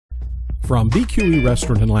From BQE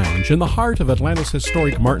Restaurant and Lounge in the heart of Atlanta's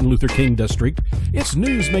historic Martin Luther King District, it's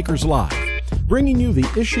Newsmakers Live, bringing you the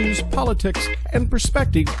issues, politics, and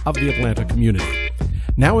perspective of the Atlanta community.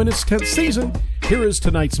 Now in its 10th season, here is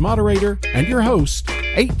tonight's moderator and your host,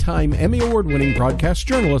 8-time Emmy Award-winning broadcast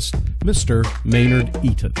journalist, Mr. Maynard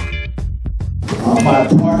Eaton. My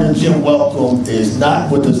partner, Jim Welcome, is not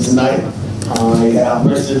with us tonight. Our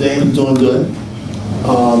rest of the day is doing good.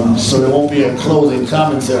 So there won't be a closing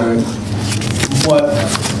commentary, but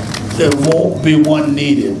there won't be one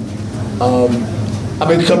needed. I've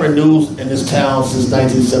been covering news in this town since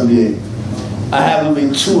 1978. I happen to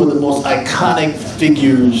be two of the most iconic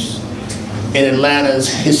figures in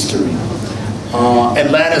Atlanta's history.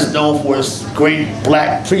 Atlanta is known for its great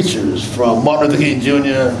black preachers, from Martin Luther King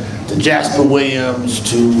Jr. to Jasper Williams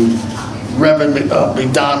to Reverend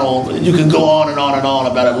McDonald. You can go on and on and on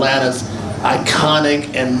about Atlanta's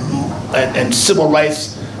iconic and civil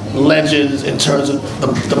rights legends in terms of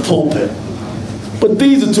the pulpit. But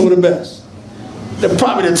these are two of the best. They're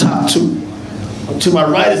probably the top two. To my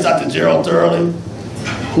right is Dr. Gerald Durley,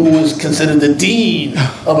 who is considered the dean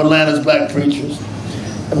of Atlanta's black preachers.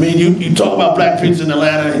 I mean, you talk about black preachers in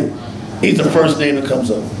Atlanta, he's the first name that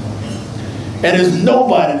comes up. And there's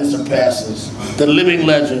nobody that surpasses the living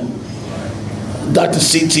legend, Dr.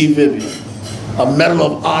 C.T. Vivian, a Medal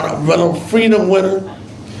of Honor, Medal of Freedom winner,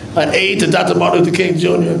 an aide to Dr. Martin Luther King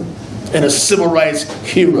Jr., and a civil rights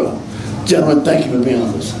hero. Gentlemen, thank you for being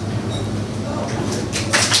on this.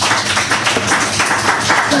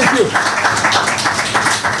 Thank you.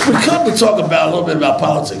 We come to talk about a little bit about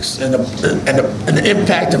politics and the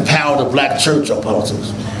impact and power of the black church on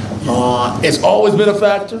politics. It's always been a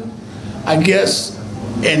factor. I guess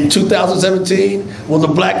in 2017, will the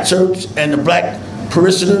black church and the black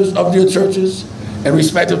parishioners of your churches and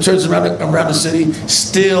respective churches around the city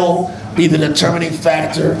still be the determining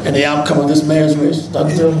factor in the outcome of this mayor's race?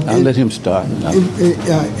 Dr. I'll let him start.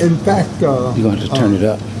 In fact, you're going to turn it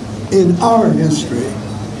up. In our history,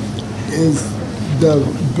 is the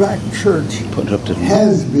black church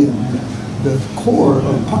has been the core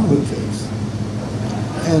of politics,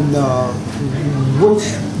 and which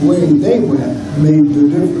way they went made the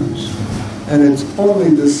difference. And it's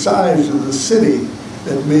only the size of the city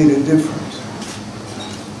that made a difference.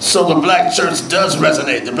 So the black church does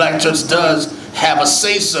resonate. The black church does have a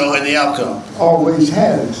say-so in the outcome. Always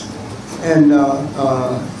has, and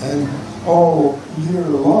all year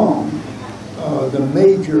long, the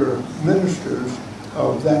major ministers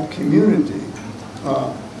of that community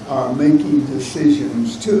are making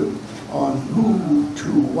decisions too on who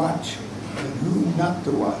to watch and who not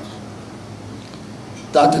to watch.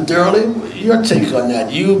 Dr. Durley, your take on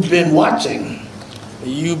that. You've been watching.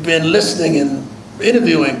 You've been listening and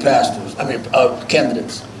interviewing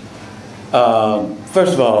candidates.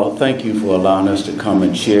 First of all, thank you for allowing us to come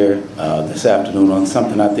and share this afternoon on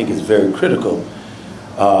something I think is very critical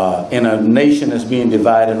in a nation that's being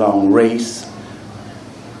divided on race,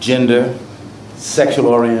 gender, sexual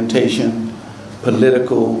orientation,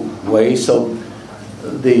 political ways. So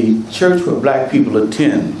the church where black people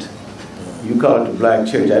attend, you call it the black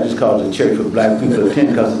church, I just call it the church where black people attend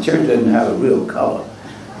because the church doesn't have a real color.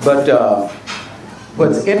 But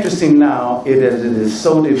what's interesting now is that it is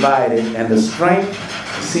so divided, and the strength,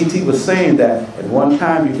 CT was saying that at one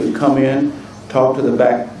time you could come in, talk to the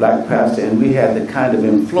black pastor, and we had the kind of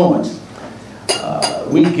influence.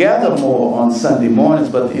 We gather more on Sunday mornings,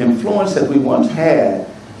 but the influence that we once had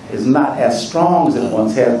is not as strong as it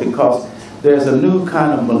once had, because there's a new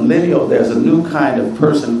kind of millennial, there's a new kind of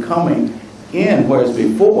person coming in, whereas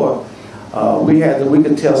before we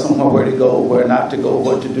could tell someone where to go, where not to go,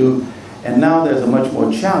 what to do, and now there's a much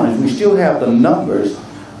more challenge. We still have the numbers,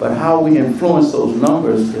 but how we influence those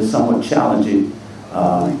numbers is somewhat challenging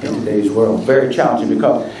in today's world. Very challenging,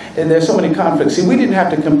 because there's so many conflicts. See, we didn't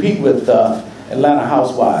have to compete with Atlanta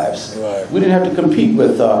housewives. Right. We didn't have to compete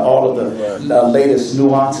with all of the latest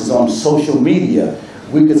nuances on social media.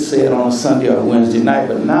 We could say it on a Sunday or a Wednesday night,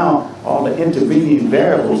 but now all the intervening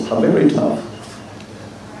variables are very tough.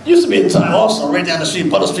 Used to be a time also, right down the street,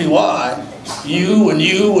 Butler Street Y, you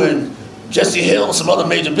and Jesse Hill and some other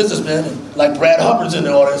major businessmen, like Brad Hubbard's in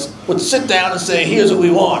the audience, would sit down and say, here's what we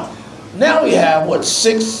want. Now we have, what,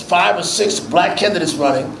 5 or 6 black candidates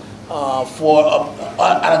running out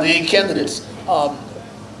of the 8 candidates.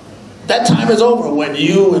 That time is over when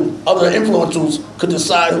you and other influencers could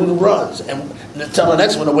decide who runs and tell the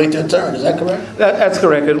next one to wait their turn. Is that correct? That's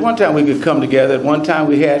correct. At one time we could come together. At one time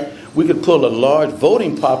we could pull a large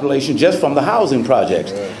voting population just from the housing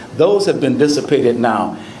projects. Right. Those have been dissipated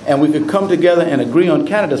now. And we could come together and agree on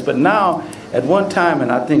candidates. But now, at one time,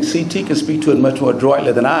 and I think CT can speak to it much more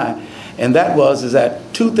adroitly than I, And that is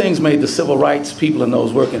that two things made the civil rights people and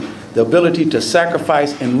those working: the ability to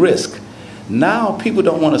sacrifice and risk. Now people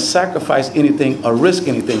don't want to sacrifice anything or risk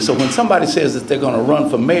anything. So when somebody says that they're going to run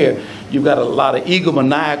for mayor, you've got a lot of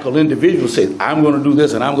egomaniacal individuals say, I'm going to do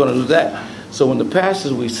this and I'm going to do that. So when the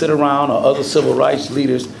pastors, we sit around, or other civil rights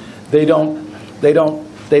leaders, they don't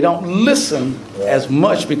listen as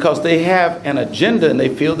much because they have an agenda and they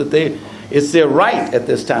feel that it's their right at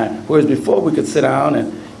this time. Whereas before we could sit down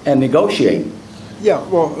and negotiate. Yeah,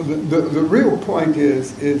 well, the real point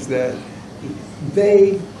is that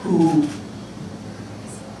they who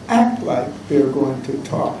act like they're going to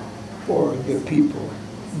talk for the people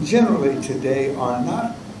generally today are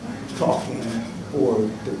not talking for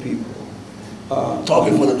the people.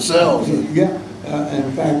 Talking for themselves. Yeah,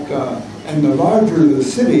 in fact, and the larger the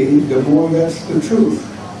city, the more that's the truth,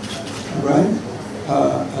 right?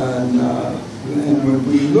 And when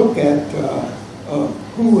we look at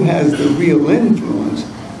who has the real influence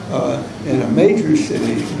in a major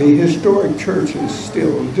city, the historic churches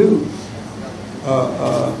still do.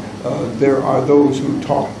 There are those who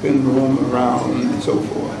talk in the room around and so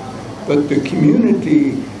forth. But the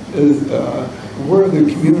community is where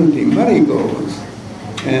the community money goes,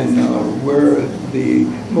 and where the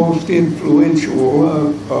most influential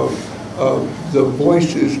of the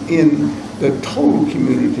voices in the total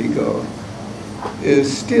community go,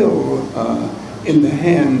 is still in the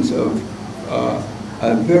hands of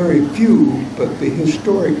a very few, but the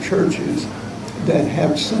historic churches that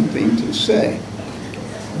have something to say.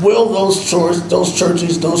 Will those choice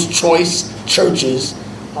churches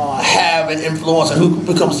have an influence on who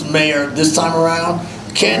becomes mayor this time around?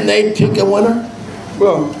 Can they pick a winner?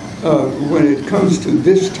 Well, when it comes to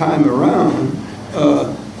this time around,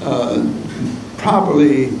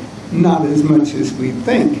 probably not as much as we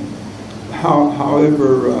think.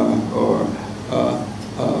 However,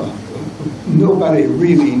 nobody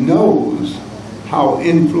really knows how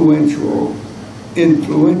influential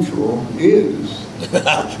is.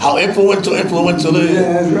 How influential is.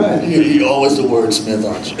 Yeah, that's right. You're always the wordsmith,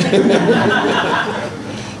 aren't you?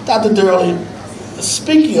 Dr. Durley,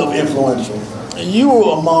 speaking of influential, you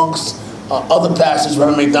were amongst other pastors,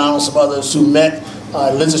 Reverend McDonald, some others, who met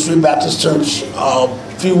Lindsay Street Baptist Church a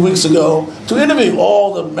few weeks ago to interview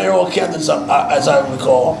all the mayoral candidates, as I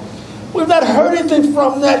recall. We've not heard anything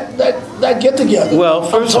from that get-together. Well,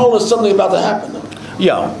 I'm told there's something about to happen, though.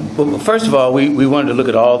 Yeah, well, first of all, we wanted to look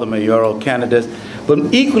at all the mayoral candidates,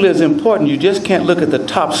 but equally as important, you just can't look at the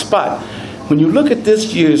top spot. When you look at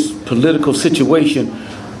this year's political situation,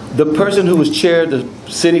 the person who was chair of the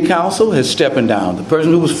city council is stepping down. The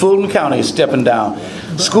person who was Fulton County is stepping down.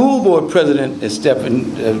 School board president is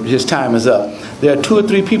stepping, his time is up. There are 2 or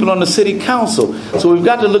 3 people on the city council. So we've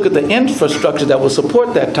got to look at the infrastructure that will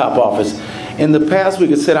support that top office. In the past, we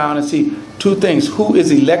could sit down and see 2 things: who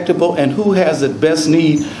is electable and who has the best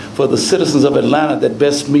need for the citizens of Atlanta that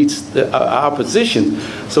best meets our position.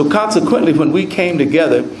 So consequently, when we came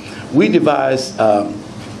together, we devised, a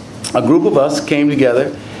group of us came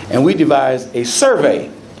together and we devised a survey.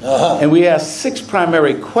 And we asked 6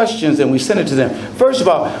 primary questions and we sent it to them. First of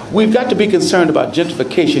all, we've got to be concerned about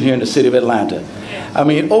gentrification here in the city of Atlanta. I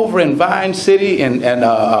mean, over in Vine City and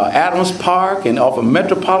Adams Park and off of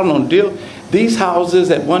Metropolitan on Deal, these houses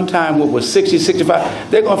at one time were $60,000,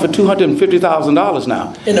 $65,000. They're going for $250,000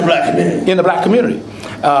 now. In the black community. In the black community.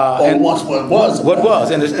 And once what was. What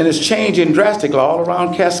was. And it's changing drastically. All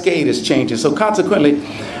around Cascade is changing. So consequently,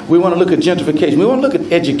 we want to look at gentrification. We want to look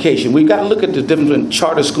at education. We've got to look at the difference between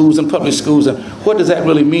charter schools and public schools and what does that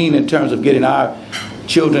really mean in terms of getting our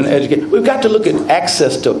children educated. We've got to look at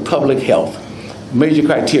access to public health. Major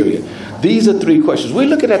criteria. These are 3 questions. We're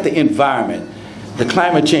looking at the environment. The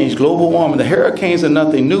climate change, global warming, the hurricanes are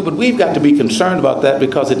nothing new, but we've got to be concerned about that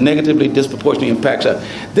because it negatively, disproportionately impacts us.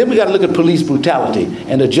 Then we got to look at police brutality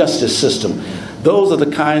and the justice system. Those are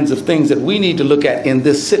the kinds of things that we need to look at in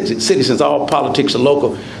this city since all politics are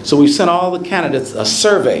local. So we sent all the candidates a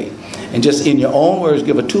survey, and just in your own words,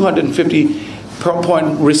 give a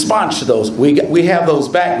 250-point response to those. We have those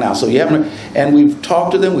back now, so you haven't, and we've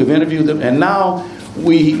talked to them, we've interviewed them, and now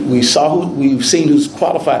we've seen who's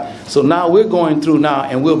qualified. So now we're going through now,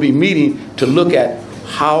 and we'll be meeting to look at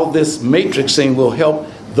how this matrixing will help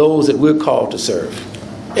those that we're called to serve.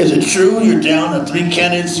 Is it true you're down to 3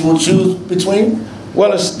 candidates you will choose between?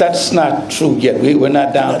 Well, that's not true yet. We're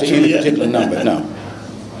not down to any particular number, no.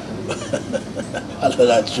 That's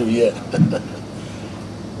not true yet.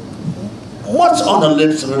 What's on the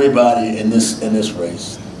lips of everybody in this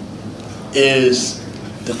race is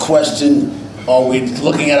the question: are we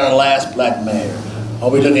looking at our last black mayor? Are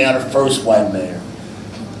we looking at our first white mayor?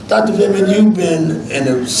 Dr. Vivian, you've been in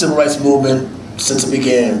the civil rights movement since it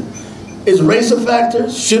began. Is race a factor?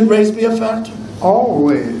 Should race be a factor?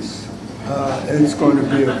 Always, it's going to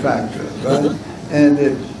be a factor, right? And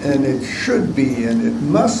it should be, and it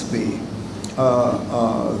must be,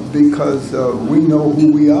 because we know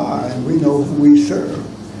who we are and we know who we serve,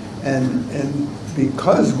 and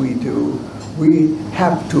because we do, we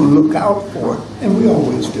have to look out for it, and we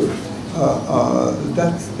always do.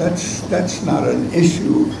 That's not an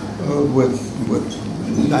issue with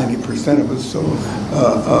 90% of us. So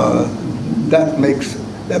that makes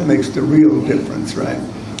the real difference, right?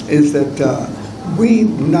 Is that we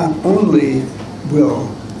not only will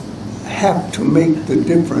have to make the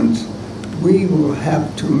difference, we will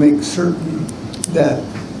have to make certain that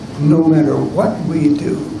no matter what we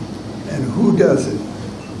do and who does it,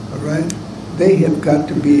 all right, they have got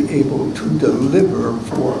to be able to deliver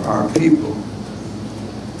for our people.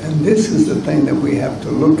 And this is the thing that we have to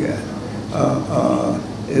look at,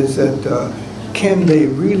 is that can they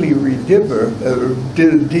really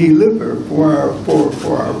deliver for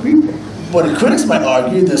our people? But the critics might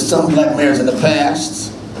argue that some black mayors in the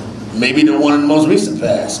past, maybe the one in the most recent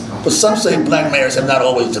past, but some say black mayors have not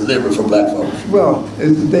always delivered for black folks. Well,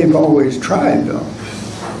 they've always tried, though.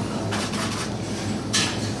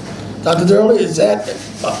 Dr. Durley, is that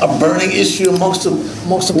a burning issue amongst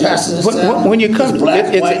the pastors in town? When you come,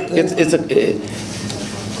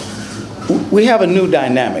 we have a new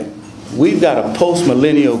dynamic. We've got a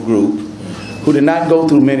post-millennial group who did not go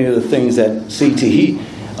through many of the things that CT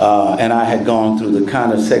and I had gone through, the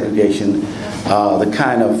kind of segregation, the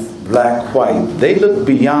kind of black-white. They look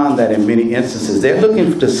beyond that in many instances. They're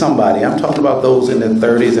looking to somebody, I'm talking about those in their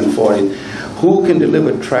 30s and 40s, who can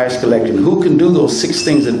deliver trash collection, who can do those 6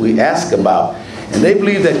 things that we ask about. And they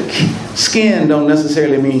believe that skin don't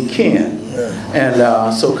necessarily mean kin.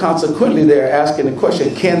 And so consequently, they're asking the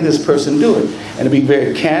question, can this person do it? And to be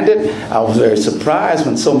very candid, I was very surprised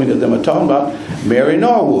when so many of them are talking about Mary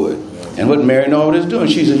Norwood. And what Mary Norwood is doing,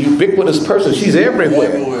 she's a ubiquitous person. She's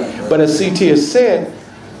everywhere. But as CT has said,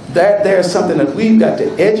 that there's something that we've got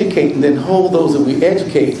to educate and then hold those that we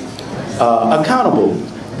educate accountable.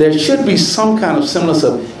 There should be some kind of semblance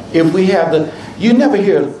of, if we have you never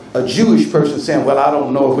hear a Jewish person saying, well, I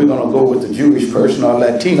don't know if we're going to go with the Jewish person or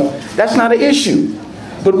Latino. That's not an issue.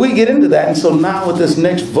 But we get into that, and so now with this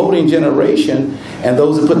next voting generation and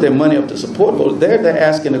those that put their money up to support voters, they're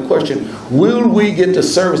asking the question, will we get the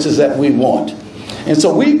services that we want? And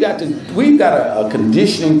so we've got a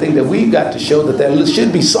conditioning thing that we've got to show that there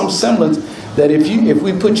should be some semblance that if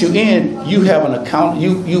we put you in, you have an account,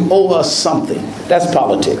 you owe us something. That's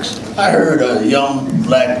politics. I heard a young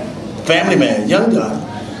black family man, young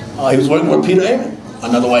guy, he was working with Peter Amen,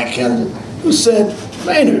 another white candidate, who said,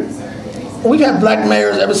 Maynard, we've had black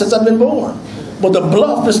mayors ever since I've been born, but the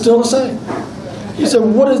bluff is still the same. He said,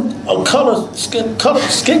 what is a skin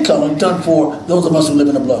color done for those of us who live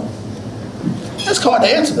in the bluff? That's hard to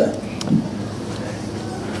answer that.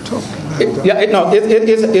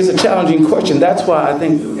 It's a challenging question. That's why I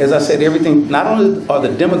think, as I said, everything, not only are the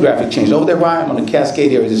demographic changes, over there where I am on the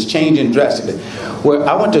Cascade area, is changing drastically. Where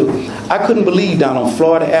I couldn't believe down on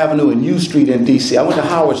Florida Avenue and U Street in D.C., I went to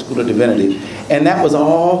Howard School of Divinity, and that was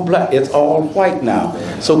all black. It's all white now.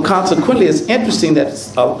 So consequently, it's interesting that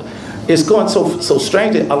it's going so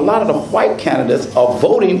strangely. A lot of the white candidates are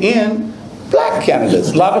voting in black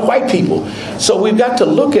candidates, a lot of white people. So we've got to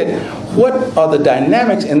look at what are the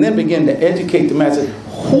dynamics and then begin to educate the masses.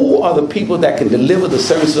 Who are the people that can deliver the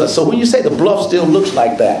services? So when you say the bluff still looks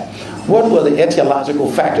like that, what were the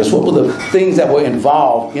etiological factors? What were the things that were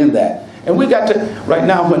involved in that? And we got to, right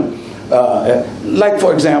now, when, like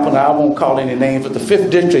for example, and I won't call any names, but the 5th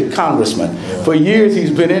District Congressman, for years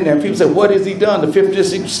he's been in there, and people say, what has he done? The 5th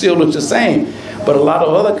District still looks the same. But a lot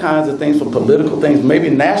of other kinds of things, from political things, maybe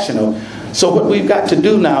national. So what we've got to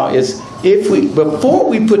do now is, before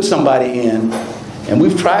we put somebody in, and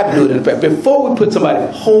we've tried to do it in the past, before we put somebody,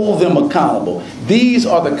 hold them accountable. These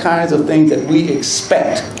are the kinds of things that we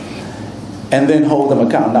expect, and then hold them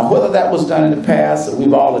accountable. Now, whether that was done in the past,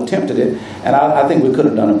 we've all attempted it, and I think we could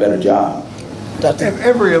have done a better job.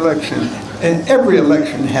 Every election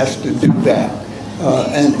has to do that,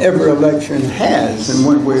 and every election has, in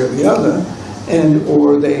one way or the other, and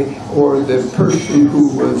or the person who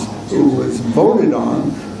was voted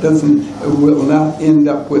on will not end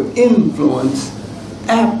up with influence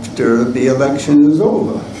after the election is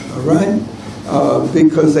over, all right?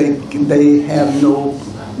 Because they have no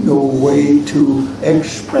way to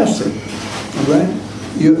express it, all right?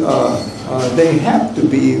 They have to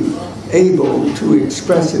be able to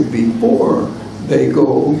express it before they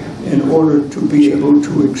go in order to be able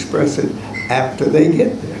to express it after they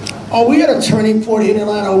get there. Are we at a turning point in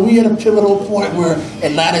Atlanta? Are we at a pivotal point where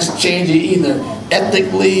Atlanta's changing either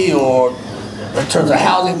ethnically or in terms of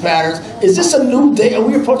housing patterns? Is this a new day? Are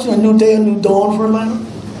we approaching a new day, a new dawn for Atlanta?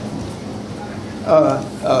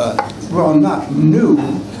 Well, not new.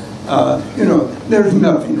 You know, there's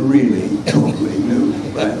nothing really totally new,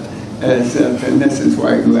 right? And this is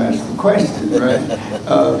why you asked the question, right?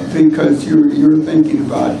 Because you're thinking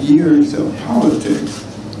about years of politics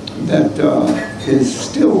that is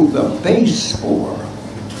still the base for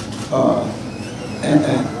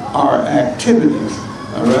our activities,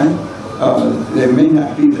 all right? They may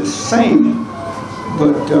not be the same,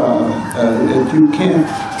 but if you can't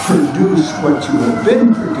produce what you have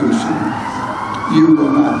been producing, you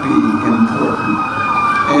will not be important.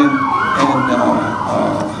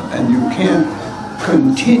 And you can't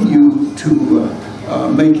continue to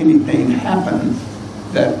make anything happen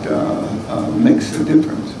that makes a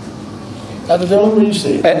difference. Dr. Durley, what do you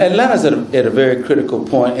say? Atlanta's at a very critical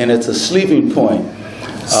point, and it's a sleeping point.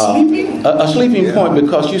 Sleeping? A sleeping point,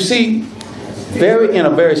 because you see, in a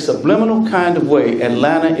very subliminal kind of way,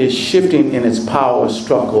 Atlanta is shifting in its power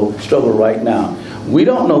struggle right now. We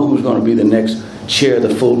don't know who's going to be the next chair of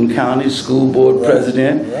the Fulton County School Board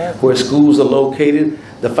president, where schools are located.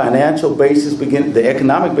 The financial basis the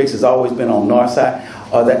economic base has always been on north side.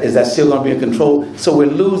 Is that still going to be in control? So we're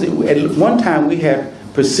losing. At one time we had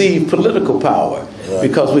perceived political power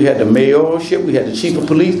because we had the mayorship, we had the chief of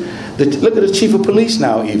police. Look at the chief of police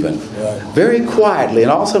now even. Very quietly,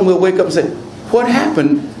 and all of a sudden we'll wake up and say, what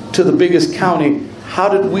happened to the biggest county? How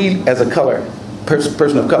did we, as a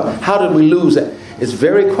person of color, how did we lose that? It's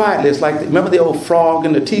very quietly. It's like, remember the old frog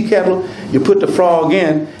in the tea kettle? You put the frog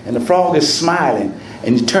in, and the frog is smiling.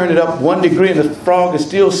 And you turn it up 1 degree, and the frog is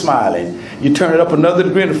still smiling. You turn it up another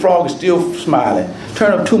degree, and the frog is still smiling.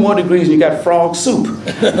 Turn up 2 more degrees, and you got frog soup.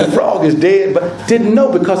 The frog is dead, but didn't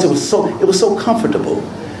know because it was so comfortable.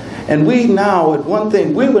 And we now, at one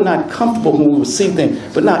thing, we were not comfortable when we would see things,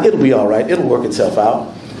 but now it'll be all right. It'll work itself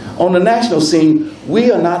out. On the national scene,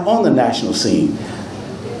 we are not on the national scene.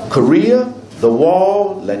 Korea, the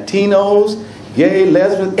wall, Latinos, gay,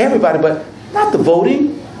 lesbians, everybody, but not the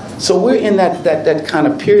voting. So we're in that kind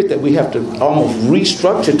of period that we have to almost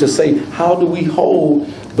restructure to say, how do we hold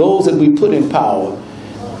those that we put in power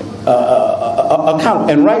accountable?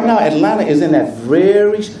 And right now, Atlanta is in that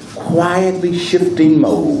very quietly shifting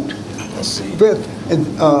mode. But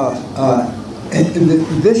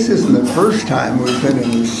this isn't the first time we've been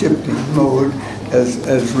in a shifting mode,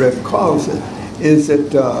 as Rev calls it. Is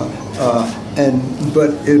that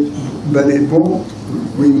but it won't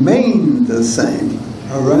remain the same.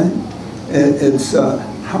 All right. It's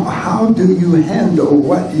how do you handle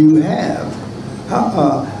what you have?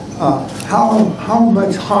 How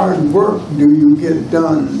much hard work do you get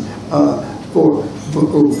done for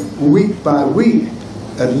week by week,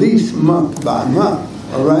 at least month by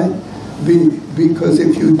month? All right. Because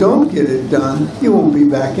if you don't get it done, you won't be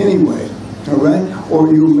back anyway. All right.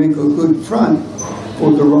 Or you'll make a good front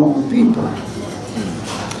for the wrong people.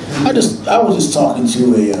 I was just talking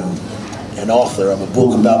to an author of a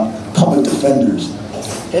book about public defenders,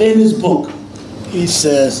 and in his book, he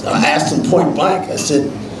says, I asked him point blank, I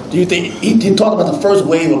said, do you think, he talked about the first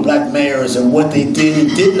wave of black mayors and what they did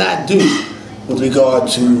and did not do with regard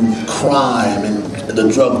to crime and the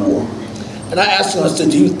drug war. And I asked him, I said,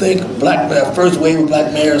 do you think first wave of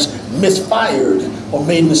black mayors misfired or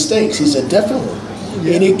made mistakes? He said, definitely.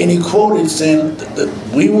 Yeah. And he quoted saying that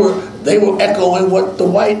they were echoing what the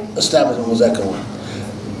white establishment was echoing.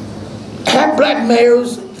 Have black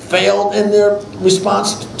mayors failed in their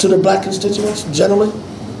response to their black constituents generally?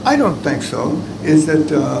 I don't think so. Is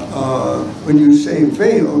that when you say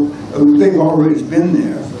failed, they've always been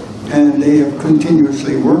there, and they have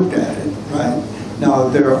continuously worked at it, right? Now,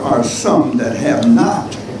 there are some that have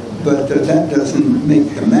not, but that doesn't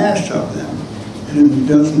make the mass of them. And it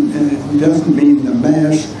doesn't mean the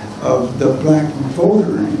mass of the black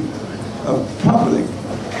voting public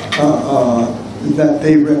that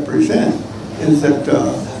they represent. Is that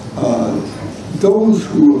those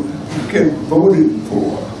who get voted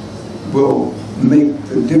for will make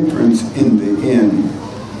the difference in the end.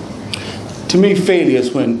 To me, failure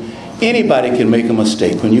is when anybody can make a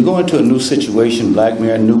mistake. When you go into a new situation, black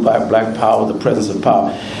mayor, new black power, the presence of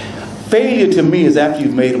power, failure to me is after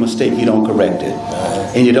you've made a mistake, you don't correct it,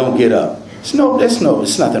 and you don't get up. There's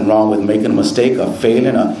nothing wrong with making a mistake or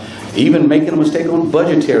failing or even making a mistake on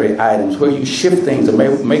budgetary items where you shift things or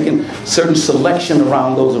making certain selection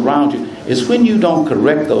around those around you. It's when you don't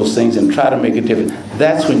correct those things and try to make a difference.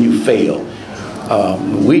 That's when you fail.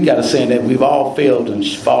 We got to say that we've all failed and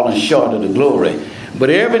fallen short of the glory. But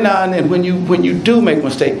every now and then, when you do make a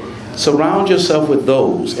mistake, surround yourself with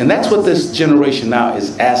those. And that's what this generation now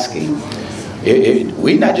is asking.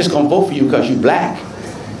 We're not just going to vote for you because you're black.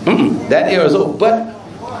 That era is over. But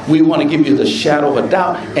we want to give you the shadow of a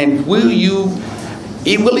doubt. And we'll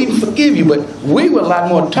even forgive you. But we were a lot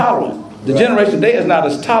more tolerant. The generation today is not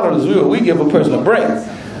as tolerant as we were. We give a person a break.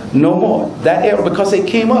 No more. That era, because they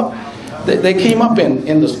came up. They came up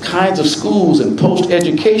in the kinds of schools and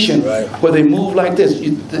post-education where they move like this.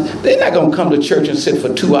 They're not going to come to church and sit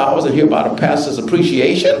for 2 hours and hear about a pastor's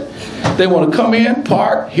appreciation. They want to come in,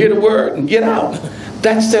 park, hear the word, and get out.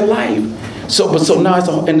 That's their life. So now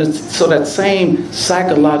so that same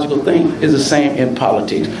psychological thing is the same in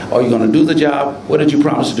politics. Are you going to do the job? What did you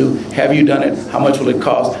promise to do? Have you done it? How much will it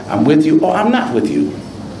cost? I'm with you or I'm not with you.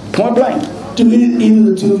 Point blank. Do either of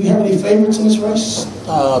the two have any favorites in this race?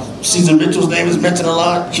 Caesar Mitchell's name is mentioned a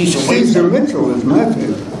lot. Caesar Mitchell is my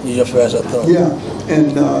favorite. Your favorite, I thought. Yeah,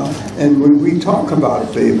 and when we talk about a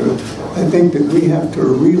favorite, I think that we have to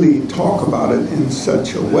really talk about it in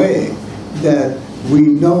such a way that we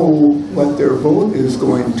know what their vote is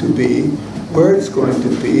going to be, where it's going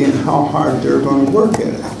to be, and how hard they're going to work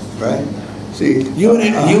at it, right? See, you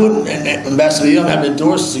and Ambassador Young have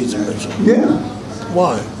endorsed Caesar Mitchell. Yeah.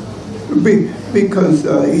 Why? Because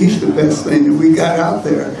he's the best thing that we got out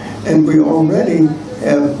there, and we already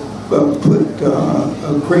have put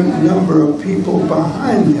a great number of people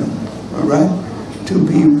behind him, all right, to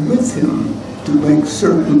be with him, to make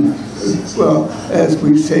certain, well, as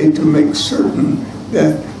we say, to make certain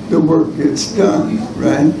that the work gets done,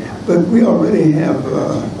 right? But we already have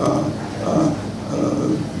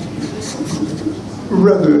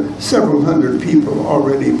rather several hundred people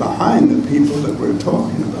already behind the people that we're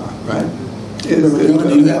talking about, right? Do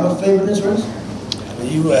you have a favorite in this race?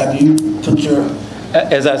 Have you put your...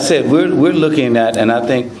 As I said, we're looking at, and I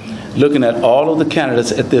think looking at all of the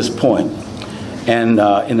candidates at this point, and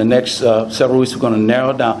in the next several weeks we're going to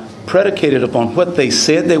narrow down, predicated upon what they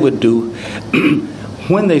said they would do,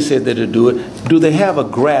 when they said they would do it, do they have a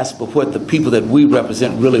grasp of what the people that we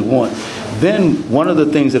represent really want? Then one of the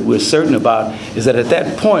things that we're certain about is that at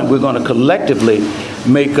that point we're going to collectively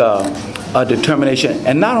make a determination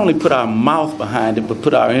and not only put our mouth behind it, but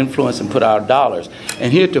put our influence and put our dollars.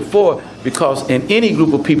 And heretofore, because in any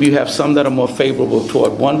group of people you have some that are more favorable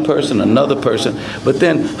toward one person, another person, but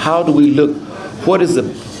then how do we look, what is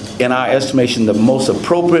in our estimation, the most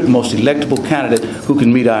appropriate, most electable candidate who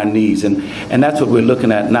can meet our needs, and that's what we're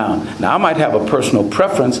looking at now. Now, I might have a personal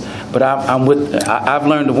preference, but I've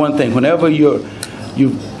learned the one thing: whenever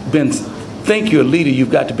think you're a leader,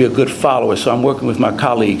 you've got to be a good follower. So I'm working with my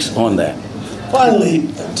colleagues on that. Finally,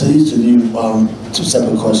 to each of you, two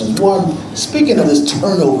separate questions. One, speaking of this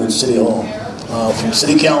turnover in City Hall, from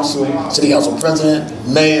City Council President,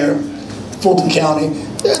 Mayor, Fulton County,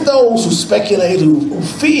 there are those who speculate, who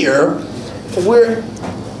fear we're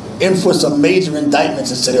in for some major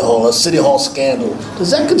indictments in City Hall, a City Hall scandal.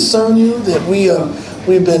 Does that concern you that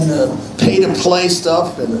we've been pay-to-play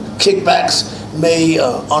stuff and kickbacks may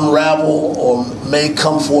unravel or may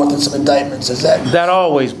come forth in some indictments? Is that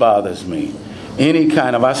always bothers me. Any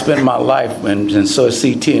kind of, I spent my life, and so is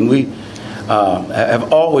CT, and we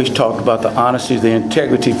have always talked about the honesty, the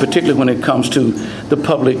integrity, particularly when it comes to the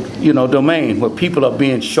public, domain, where people are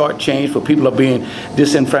being shortchanged, where people are being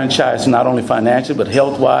disenfranchised, not only financially but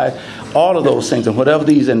health-wise, all of those things. And whatever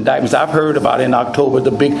these indictments, I've heard about in October,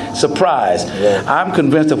 the big surprise. Yeah. I'm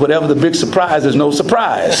convinced that whatever the big surprise, there's no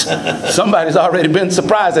surprise. Somebody's already been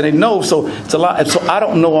surprised and they know, so it's a lot. So I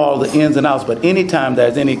don't know all the ins and outs, but anytime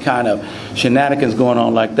there's any kind of shenanigans going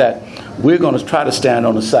on like that, we're going to try to stand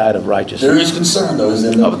on the side of righteousness. There is concern, though, is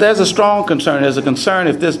there not? But there's a strong concern. There's a concern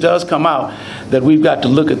if this does come out that we've got to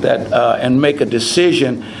look at that and make a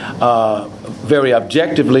decision very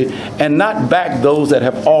objectively and not back those that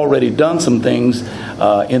have already done some things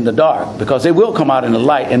in the dark, because they will come out in the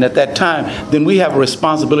light. And at that time, then we have a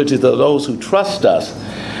responsibility to those who trust us.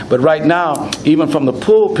 But right now, even from the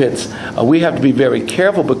pulpits, we have to be very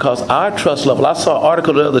careful because our trust level, I saw an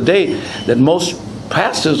article the other day that most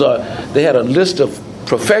pastors they had a list of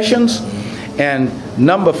professions, and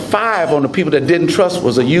number 5 on the people that didn't trust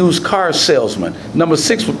was a used car salesman. Number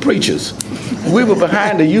 6 were preachers. We were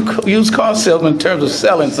behind the used car salesman in terms of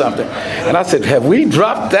selling something. And I said, have we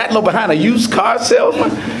dropped that low behind a used car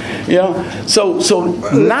salesman? So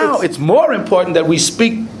now it's more important that we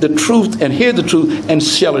speak the truth and hear the truth and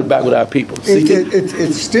share it back with our people.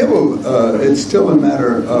 It's still a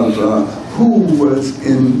matter of who was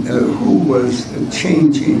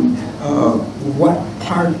changing what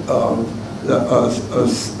part of the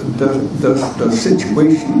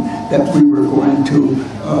situation that we were going to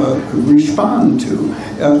respond to.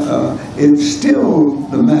 It's still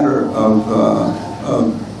the matter of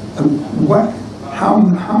how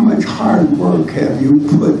much hard work have you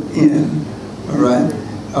put in, all right?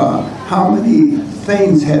 How many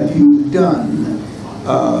things have you done?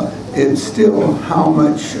 It's still how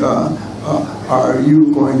much are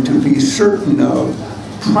you going to be certain of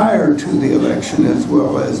prior to the election as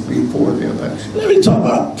well as before the election. Let me talk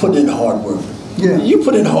about putting in hard work. Yeah. You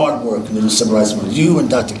put in hard work in the civil rights movement. You and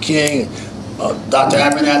Dr. King, Dr.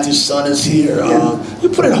 Abernathy's son is here. You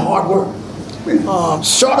put in hard work.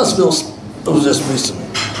 Charlottesville was just recently.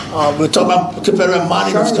 We're talking about Confederate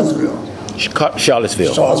monuments.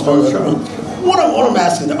 Charlottesville. What I'm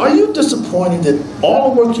asking, are you disappointed that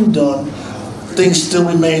all the work you've done, things still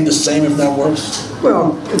remain the same, if not worse?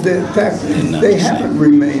 Well, the fact they haven't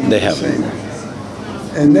remained the same.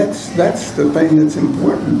 And that's the thing that's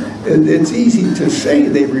important. It's easy to say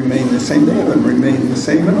they remain the same. They haven't remained the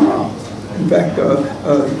same at all. In fact,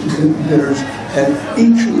 there's at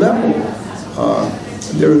each level,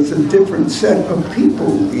 there's a different set of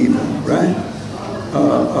people even, right?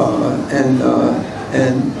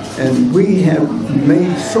 And we have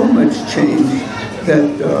made so much change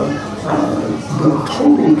that the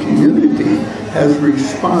total community has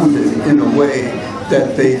responded in a way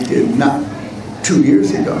that they did not 2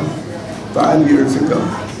 years ago, 5 years ago.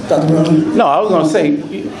 No, I was going to say,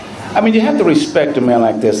 I mean, you have to respect a man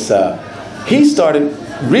like this. He started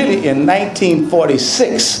really in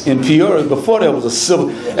 1946 in Peoria, before there was a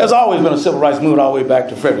there's always been a civil rights movement all the way back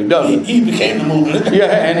to Frederick Douglass. He became the movement. Yeah,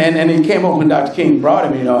 and he came up when Dr. King brought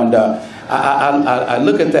him, you know, and I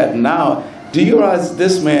look at that now. Do you realize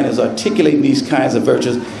this man is articulating these kinds of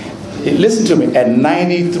virtues? Listen to me, at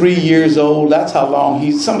 93 years old, that's how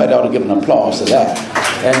long somebody ought to give an applause to that.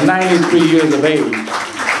 At 93 years of age.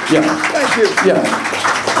 Yeah. Thank you. Yeah.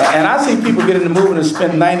 And I see people get in the movement and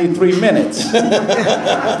spend 93 minutes,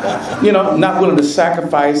 you know, not willing to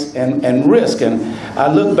sacrifice and risk. And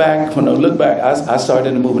I look back, I started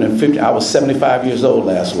in the movement in 50, I was 75 years old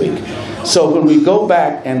last week. So when we go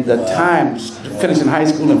back and the time, finishing high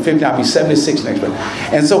school in 50, I'll be 76 next week.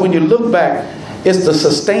 And so when you look back, it's the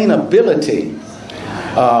sustainability.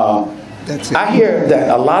 That's it. I hear that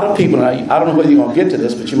a lot of people, I don't know whether you're going to get to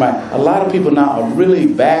this, but a lot of people now are really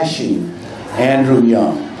bashing Andrew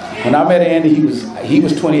Young. When I met Andy, he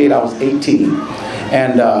was 28, I was 18,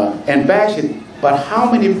 and bashing. But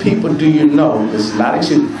how many people do you know, it's not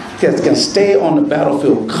actually, can stay on the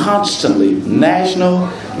battlefield constantly, national,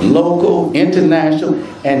 local, international,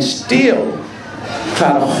 and still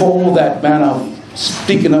try to hold that banner of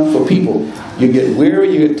speaking up for people? You get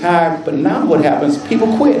weary, you get tired, but now what happens?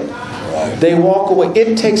 People quit. They walk away.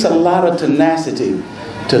 It takes a lot of tenacity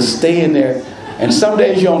to stay in there. And some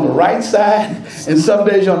days you're on the right side, and some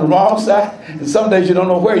days you're on the wrong side, and some days you don't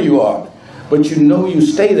know where you are. But you know you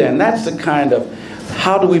stay there. And that's the kind of,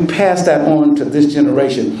 how do we pass that on to this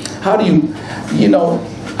generation? How do you know,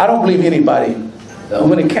 I don't believe anybody,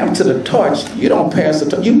 when it comes to the torch, you don't pass the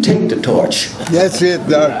torch, you take the torch. That's it,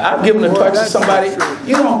 Doc. I've given the torch to somebody,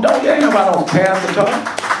 you ain't nobody don't pass the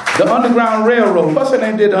torch. The Underground Railroad, what's her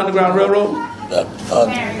name did the Underground Railroad?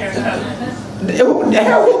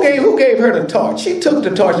 Who gave her the torch? She took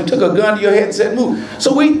the torch and took a gun to your head and said, move.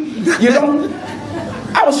 So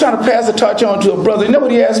I was trying to pass the torch on to a brother. You know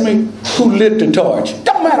what he asked me? Who lit the torch?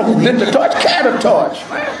 Don't matter who lit the torch, carry the torch.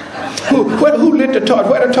 Who lit the torch?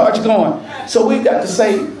 Where the torch going? So we got to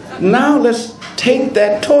say, now let's take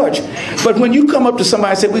that torch. But when you come up to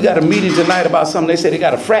somebody and say, we got a meeting tonight about something, they say they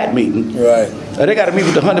got a frat meeting. Right. Or they got to meet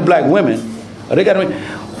with 100 black women. Or they got to meet.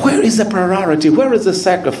 Where is the priority? Where is the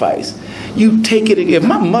sacrifice? You take it. If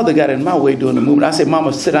my mother got in my way during the movement, I said,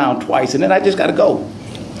 Mama, sit down twice, and then I just got to go.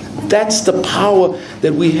 That's the power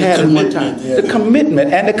that we had at one time. Yeah. The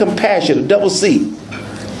commitment and the compassion, the double C.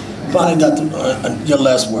 Finally, Dr. Your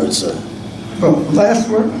last word, sir. Well, last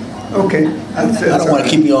word? Okay. I don't want to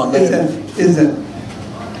keep you on there. Is that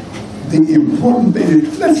the important thing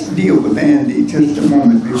is, let's deal with Andy just a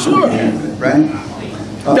moment before we have it, right?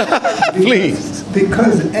 Please.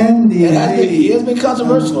 Because Andy... He has been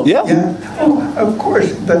controversial. Yeah. Oh, of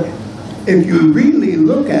course, but if you really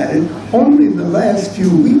look at it, only the last few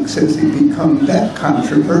weeks has he become that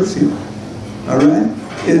controversial, all right?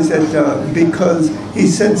 Is that because he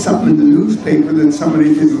said something in the newspaper that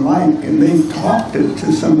somebody didn't like, and they talked it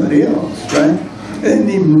to somebody else, right? They didn't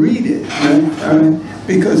even read it, right?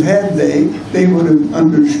 Because had they would have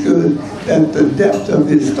understood that the depth of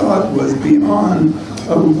his thought was beyond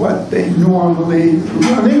of what they normally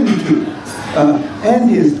run into.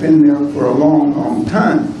 Andy has been there for a long, long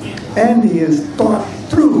time. Andy has thought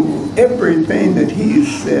through everything that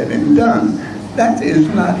he's said and done. That is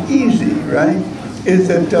not easy, right? Is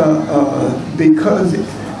that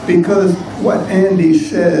because what Andy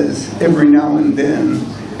says every now and then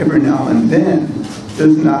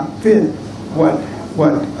does not fit what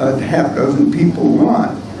a half dozen people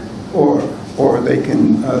want, or they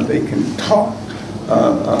can talk.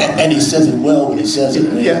 And he says it well when he says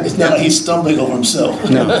it. Yeah, it's not like he's stumbling over himself.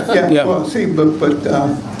 No. Yeah. Well, see, but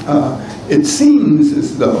it seems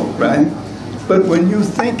as though, right? But when you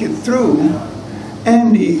think it through,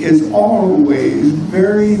 Andy is always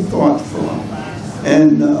very thoughtful,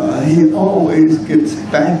 and he always gets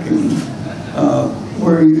backing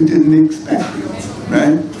where you didn't expect it,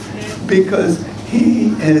 right? Because he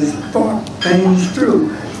has thought things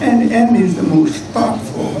through, and Andy's the most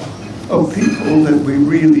thoughtful of people that we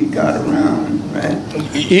really got around,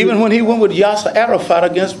 right? Even when he went with Yasser Arafat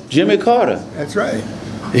against Jimmy Carter. That's right.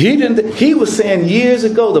 He was saying years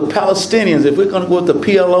ago, the Palestinians, if we're going to go with the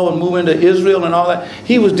PLO and move into Israel and all that,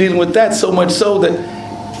 he was dealing with that so much so that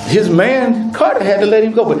his man, Carter, had to let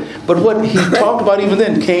him go. But what he talked about even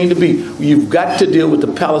then came to be, you've got to deal with the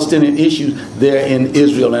Palestinian issues there in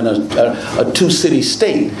Israel and a two-city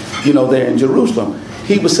state, there in Jerusalem.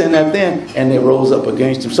 He was saying that then, and they rose up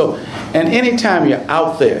against him. So, and anytime you're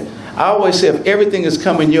out there, I always say, if everything is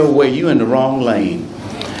coming your way, you're in the wrong lane.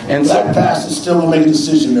 And Black pastors still will make a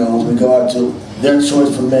decision, though, with regard to their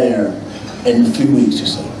choice for mayor in a few weeks, you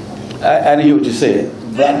say. I didn't hear what you said.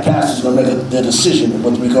 Black pastors will make their decision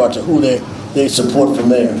with regard to who they support for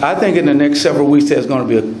mayor. I think in the next several weeks there's going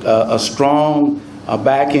to be a strong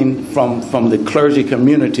backing from the clergy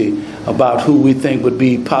community about who we think would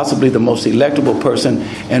be possibly the most electable person,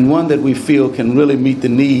 and one that we feel can really meet the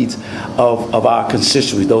needs of our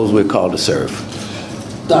constituencies, those we're called to serve.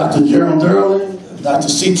 Dr. Gerald Durley, Dr.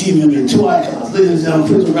 C.T. Vivian, two icons. Ladies and gentlemen,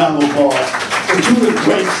 please a round of applause for two of the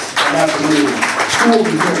greats of afternoon. Two of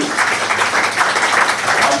the greats.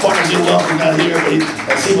 Our partners, you're welcome out here.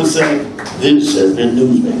 As he was saying, this has been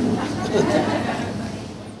Newsmakers.